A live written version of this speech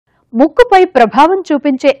ముక్కుపై ప్రభావం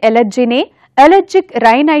చూపించే ఎలర్జీనే allergic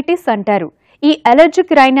rhinitis అంటారు. ఈ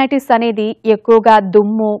అలర్జిక్ రైనైటిస్ అనేది ఎక్కువగా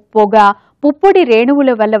దుమ్ము, పొగ, పుప్పొడి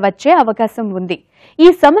రేణువుల వల్ల వచ్చే అవకాశం ఉంది. ఈ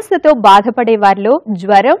సమస్యతో బాధపడే వారిలో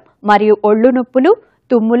జ్వరం మరియు ఒళ్ళు నొప్పులు,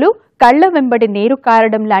 తుమ్ములు, కళ్ల వెంబడి నీరు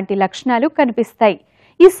కారడం లాంటి లక్షణాలు కనిపిస్తాయి.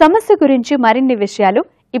 ఈ సమస్య గురించి మరిన్ని విషయాలు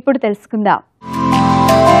ఇప్పుడు తెలుసుకుందాం.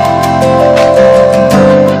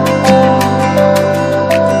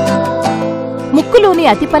 ముక్కులోని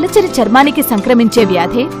అతి పలచని చర్మానికి సంక్రమించే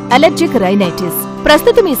వ్యాధే అలర్జిక్ రైనైటిస్.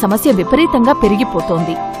 ప్రస్తుతం ఈ సమస్య విపరీతంగా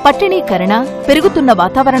పెరిగిపోతోంది. పట్టణీకరణ, పెరుగుతున్న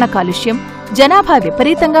వాతావరణ కాలుష్యం, జనాభా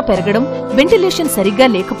విపరీతంగా పెరగడం, వెంటిలేషన్ సరిగ్గా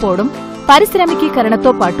లేకపోవడం,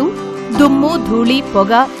 పారిశ్రామికీకరణతో పాటు దుమ్ము, ధూళి,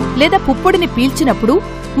 పొగ లేదా పుప్పొడిని పీల్చినప్పుడు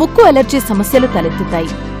ముక్కు అలర్జీ సమస్యలు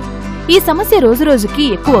తలెత్తుతాయి. ఈ సమస్య రోజురోజుకి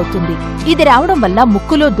ఎక్కువవుతుంది. ఇది రావడం వల్ల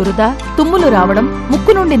ముక్కులో దురద, తుమ్ములు రావడం,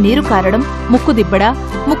 ముక్కు నుండి నీరు కారడం, ముక్కు దిబ్బడ,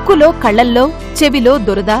 ముక్కులో, కళ్లల్లో, చెవిలో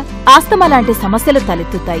దురద, ఆస్తమా లాంటి సమస్యలు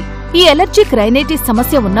తలెత్తుతాయి. ఈ అలర్జిక్ రైనైటిస్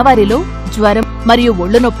సమస్య ఉన్నవారిలో జ్వరం మరియు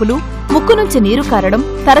ఒళ్ళు నొప్పులు, ముక్కు నుంచి నీరు కారడం,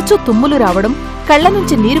 తరచూ తుమ్ములు రావడం, కళ్ల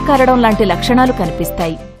నుంచి నీరు కారడం లాంటి లక్షణాలు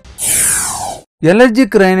కనిపిస్తాయి.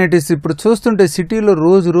 ఎలర్జిక్ రైనైటిస్ ఇప్పుడు చూస్తుంటే సిటీలో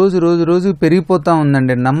రోజు పెరిగిపోతా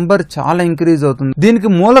ఉందండి. నంబర్ చాలా ఇంక్రీజ్ అవుతుంది. దీనికి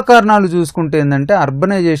మూల కారణాలు చూసుకుంటే ఏంటంటే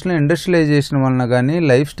అర్బనైజేషన్, ఇండస్ట్రియలైజేషన్ వలన గానీ,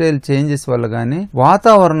 లైఫ్ స్టైల్ చేంజెస్ వల్ల గానీ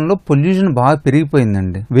వాతావరణంలో పొల్యూషన్ బాగా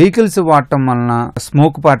పెరిగిపోయిందండి. వెహికల్స్ వాడటం వలన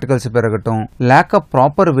స్మోక్ పార్టికల్స్ పెరగటం, లేక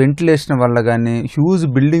ప్రాపర్ వెంటిలేషన్ వల్ల గానీ, హ్యూజ్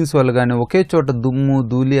బిల్డింగ్స్ వల్ల గానీ ఒకే చోట దుమ్ము,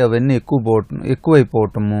 ధూళి అవన్నీ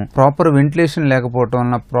ఎక్కువైపోవటము, ప్రాపర్ వెంటిలేషన్ లేకపోవటం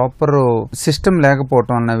వలన, ప్రాపర్ సిస్టమ్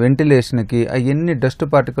లేకపోవటం వలన వెంటిలేషన్ కి ఎన్ని డస్ట్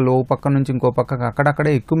పార్టికల్ ఓ పక్క నుంచి ఇంకో పక్కకి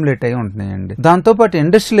అక్కడక్కడే అక్యుములేట్ అయి ఉంటున్నాయండి. దాంతోపాటు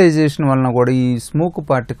ఇండస్ట్రియలైజేషన్ వలన కూడా ఈ స్మోక్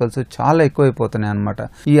పార్టికల్స్ చాలా ఎక్కువైపోతున్నాయి అనమాట.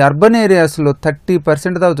 ఈ అర్బన్ ఏరియాస్ లో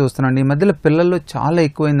 30% దాకా చూస్తున్నాండి. ఈ మధ్యలో పిల్లల్లో చాలా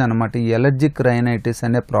ఎక్కువైంది అనమాట ఈ ఎలర్జిక్ రైనైటిస్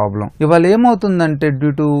అనే ప్రాబ్లం. ఇవాళ ఏమవుతుందంటే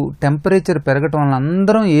డ్యూ టు టెంపరేచర్ పెరగటం వల్ల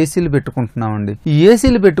అందరం ఏసీలు పెట్టుకుంటున్నామండి. ఈ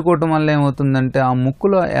ఏసీలు పెట్టుకోవటం వల్ల ఏమవుతుందంటే ఆ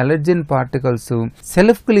ముక్కులో allergen particles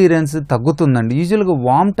self clearance తగ్గుతుందండి. Usual గా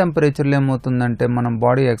వార్మ్ టెంపరేచర్ లో ఏమవుతుందంటే మనం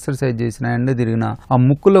బాడీ ఎక్సర్సైజ్ చేసిన ఎండ తిరిగిన ఆ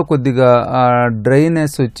ముక్కులో కొద్దిగా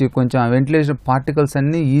డ్రైనెస్ వచ్చి కొంచెం వెంటిలేషన్ పార్టికల్స్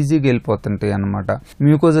అన్ని ఈజీగా వెళ్ళిపోతుంటాయి అనమాట.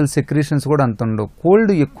 మ్యూకోజల్ సెక్రీషన్స్ కూడా అంత ఉండవు.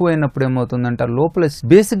 కోల్డ్ ఎక్కువైనప్పుడు ఏమవుతుందంటే ఆ లోపల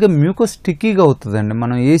బేసిక్ గా మ్యూకోస్ స్టిక్కీగా అవుతుందండి.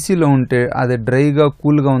 మనం ఏసీలో ఉంటే అది డ్రైగా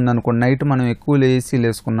కూల్ గా ఉందనుకోండి, నైట్ మనం ఎక్కువ ఏసీలు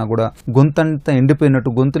వేసుకున్నా కూడా గొంతంతా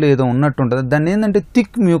ఎండిపోయినట్టు, గొంతులో ఏదో ఉన్నట్టు ఉంటుంది. దాన్ని ఏంటంటే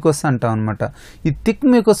థిక్ మ్యూకోస్ అంటాం అనమాట. ఈ థిక్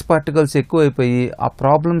మ్యూకోస్ పార్టికల్స్ ఎక్కువైపోయి ఆ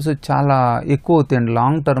ప్రాబ్లమ్స్ చాలా ఎక్కువ అవుతాయండి.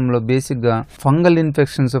 లాంగ్ టర్మ్ లో బేసిక్ గా ఫంగల్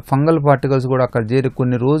ఇన్ఫెక్షన్స్, ఫంగల్ పార్టికల్స్ కూడా అక్కడ చేరి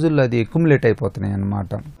కొన్ని రోజుల్లో అది అక్యుములేట్ అయిపోతున్నాయి అన్నమాట.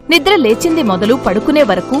 నిద్ర లేచింది మొదలు పడుకునే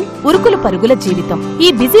వరకు ఉరుకులు పరుగుల జీవితం. ఈ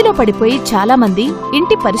బిజీలో పడిపోయి చాలా మంది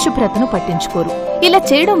ఇంటి పరిశుభ్రతను పట్టించుకోరు. ఇలా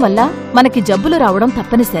చేయడం వల్ల మనకి జబ్బులు రావడం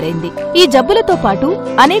తప్పనిసరైంది. ఈ జబ్బులతో పాటు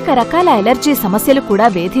అనేక రకాల అలర్జీ సమస్యలు కూడా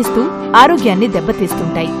వేధిస్తూ ఆరోగ్యాన్ని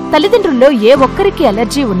దెబ్బతీస్తుంటాయి. తల్లిదండ్రుల్లో ఏ ఒక్కరికి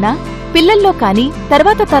అలర్జీ ఉన్నా పిల్లల్లో కానీ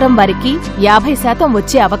తర్వాత తరం వారికి 50%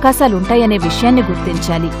 వచ్చే అవకాశాలుంటాయనే విషయాన్ని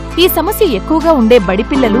గుర్తించాలి. ఈ సమస్య ఎక్కువగా ఉండే బడి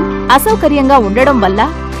పిల్లలు అసౌకర్యంగా ఉండడం వల్ల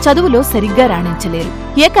చదువులో సరిగ్గా రాణించలేరు,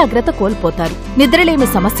 ఏకాగ్రత కోల్పోతారు. నిద్రలేమి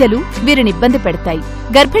సమస్యలు వీరిని ఇబ్బంది పెడతాయి.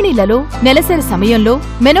 గర్భిణీలలో నెలసరి సమయంలో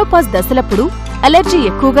మెనోపాజ్ దశలప్పుడు అలర్జీ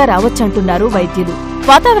ఎక్కువగా రావచ్చంటున్నారు వైద్యులు.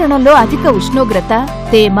 వాతావరణంలో అధిక ఉష్ణోగ్రత,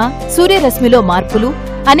 తేమ, సూర్యరశ్మిలో మార్పులు,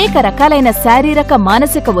 అనేక రకాలైన శారీరక,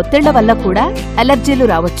 మానసిక ఒత్తిళ్ల వల్ల కూడా అలర్జీలు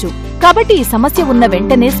రావచ్చు. కాబట్టి ఈ సమస్య ఉన్న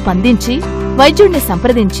వెంటనే స్పందించి వైద్యుడిని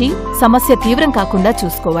సంప్రదించి సమస్య తీవ్రం కాకుండా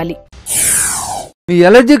చూసుకోవాలి. ఈ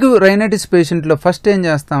ఎలర్జిక్ రైనైటిస్ పేషెంట్ లో ఫస్ట్ ఏం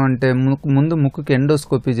చేస్తామంటే ముందు ముక్కుకి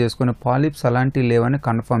ఎండోస్కోపీ చేసుకుని పాలిప్స్ అలాంటివి లేవని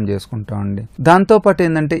కన్ఫర్మ్ చేసుకుంటామండి. దాంతోపాటు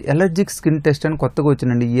ఏంటంటే ఎలర్జిక్ స్కిన్ టెస్ట్ అని కొత్తగా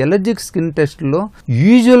వచ్చిందండి. ఈ ఎలర్జిక్ స్కిన్ టెస్ట్ లో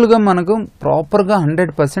యూజువల్ గా మనకు ప్రాపర్ గా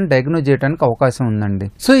 100% డయాగ్నోజ్ చేయడానికి అవకాశం ఉందండి.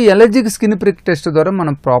 సో ఈ ఎలర్జిక్ స్కిన్ ప్రిక్ టెస్ట్ ద్వారా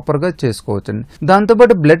మనం ప్రాపర్ గా చేసుకోవచ్చండి.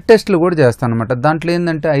 దాంతోపాటు బ్లడ్ టెస్ట్లు కూడా చేస్తాం అనమాట. దాంట్లో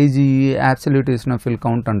ఏంటంటే ఐజీఈ, అబ్సల్యూట్ ఈసినోఫిల్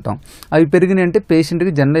కౌంట్ అంటాం. అవి పెరిగినాయి అంటే పేషెంట్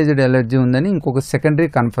కి జనరలైజ్డ్ ఎలర్జీ ఉందని ఇంకొక సెకండరీ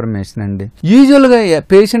కన్ఫర్మేషన్ అండి. యూజువల్ గా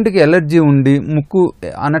పేషెంట్ కి ఎలర్జీ ఉండి ముక్కు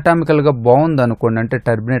అనటామికల్ గా బాగుంది అనుకోండి, అంటే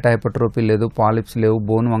టర్బినేట్ హైపర్ట్రోఫీ లేదు, పాలిప్స్ లేవు,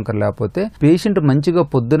 బోన్ వంకర్ లేకపోతే పేషెంట్ మంచిగా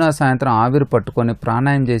పొద్దున సాయంత్రం ఆవిరి పట్టుకొని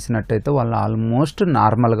ప్రాణాయామం చేసినట్టయితే వాళ్ళు ఆల్మోస్ట్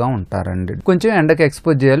నార్మల్ గా ఉంటారండి. కొంచెం ఎండకి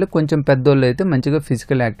ఎక్స్పోజ్ చేయాలి. కొంచెం పెద్దోళ్ళు అయితే మంచిగా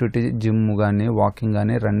ఫిజికల్ యాక్టివిటీ, జిమ్ గానీ, వాకింగ్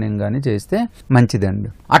గానీ, రన్నింగ్ గానీ చేస్తే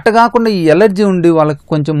మంచిదండి. అట్ట కాకుండా ఈ ఎలర్జీ ఉండి వాళ్ళకి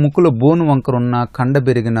కొంచెం ముక్కులో బోన్ వంకర్ ఉన్నా, కండ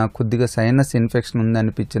పెరిగినా, కొద్దిగా సైనస్ ఇన్ఫెక్షన్ ఉంది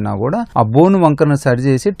అనిపించినా కూడా ఆ బోన్ వంకర్ను సరి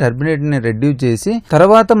చేసి టర్బినేట్ ని రెడ్యూస్ చేసి చేసి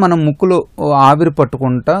తర్వాత మనం ముక్కులో ఆవిరి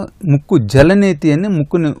పట్టుకుంటా ముక్కు జలనేతి అని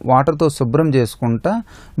ముక్కుని వాటర్తో శుభ్రం చేసుకుంటా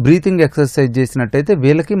బ్రీతింగ్ ఎక్సర్సైజ్ చేసినట్టయితే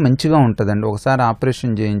వీళ్ళకి మంచిగా ఉంటుందండి. ఒకసారి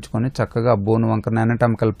ఆపరేషన్ చేయించుకొని చక్కగా బోన్ వంకర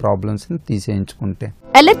అనాటమికల్ ప్రాబ్లమ్స్ ని తీసేయించుకుంటే.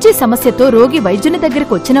 అలర్జీ సమస్యతో రోగి వైద్యుని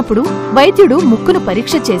దగ్గరకు వచ్చినప్పుడు వైద్యుడు ముక్కును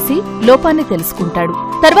పరీక్ష చేసి లోపాన్ని తెలుసుకుంటాడు.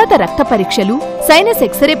 తర్వాత రక్త పరీక్షలు, సైనస్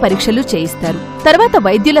ఎక్స్రే పరీక్షలు చేయిస్తారు. తర్వాత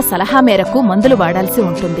వైద్యుల సలహా మేరకు మందులు వాడాల్సి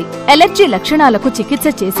ఉంటుంది. అలర్జీ లక్షణాలకు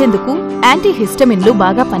చికిత్స చేసేందుకు యాంటీహిస్టమిన్లు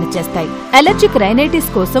బాగా పనిచేస్తాయి. అలర్జిక్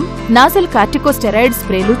రైనైటిస్ కోసం నాసల్ కార్టికోస్టెరాయిడ్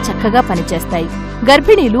స్ప్రేలు చక్కగా పనిచేస్తాయి.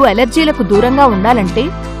 గర్భిణీలు అలర్జీలకు దూరంగా ఉండాలంటే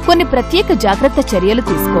కొన్ని ప్రత్యేక జాగ్రత్త చర్యలు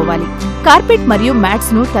తీసుకోవాలి. కార్పెట్ మరియు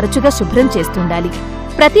మ్యాట్స్ ను తరచుగా శుభ్రం చేస్తుండాలి.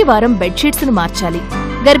 ప్రతి వారం బెడ్షీట్స్ ను మార్చాలి.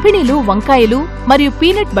 గర్భిణీలు వంకాయలు మరియు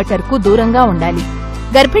పీనట్ బటర్ కు దూరంగా ఉండాలి.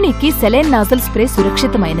 గర్భిణీకి సెలైన్ నాజల్ స్ప్రే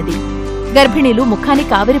సురక్షితమైనది. గర్భిణీలు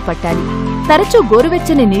ముఖానికి ఆవిరి పట్టాలి. తరచూ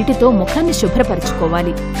గోరువెచ్చని నీటితో ముఖాన్ని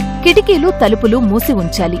శుభ్రపరచుకోవాలి. కిటికీలు, తలుపులు మూసి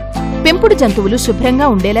ఉంచాలి. పెంపుడు జంతువులు శుభ్రంగా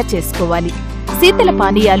ఉండేలా చేసుకోవాలి. శీతల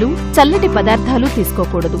పానీయాలు, చల్లటి పదార్థాలు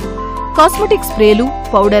తీసుకోకూడదు. కాస్మెటిక్ స్ప్రేలు,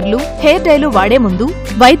 పౌడర్లు, హెయిర్ డైలు వాడే ముందు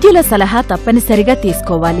వైద్యుల సలహా తప్పనిసరిగా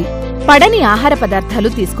తీసుకోవాలి. పడని ఆహార పదార్థాలు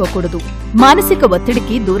తీసుకోకూడదు. మానసిక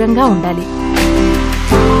ఒత్తిడికి దూరంగా ఉండాలి.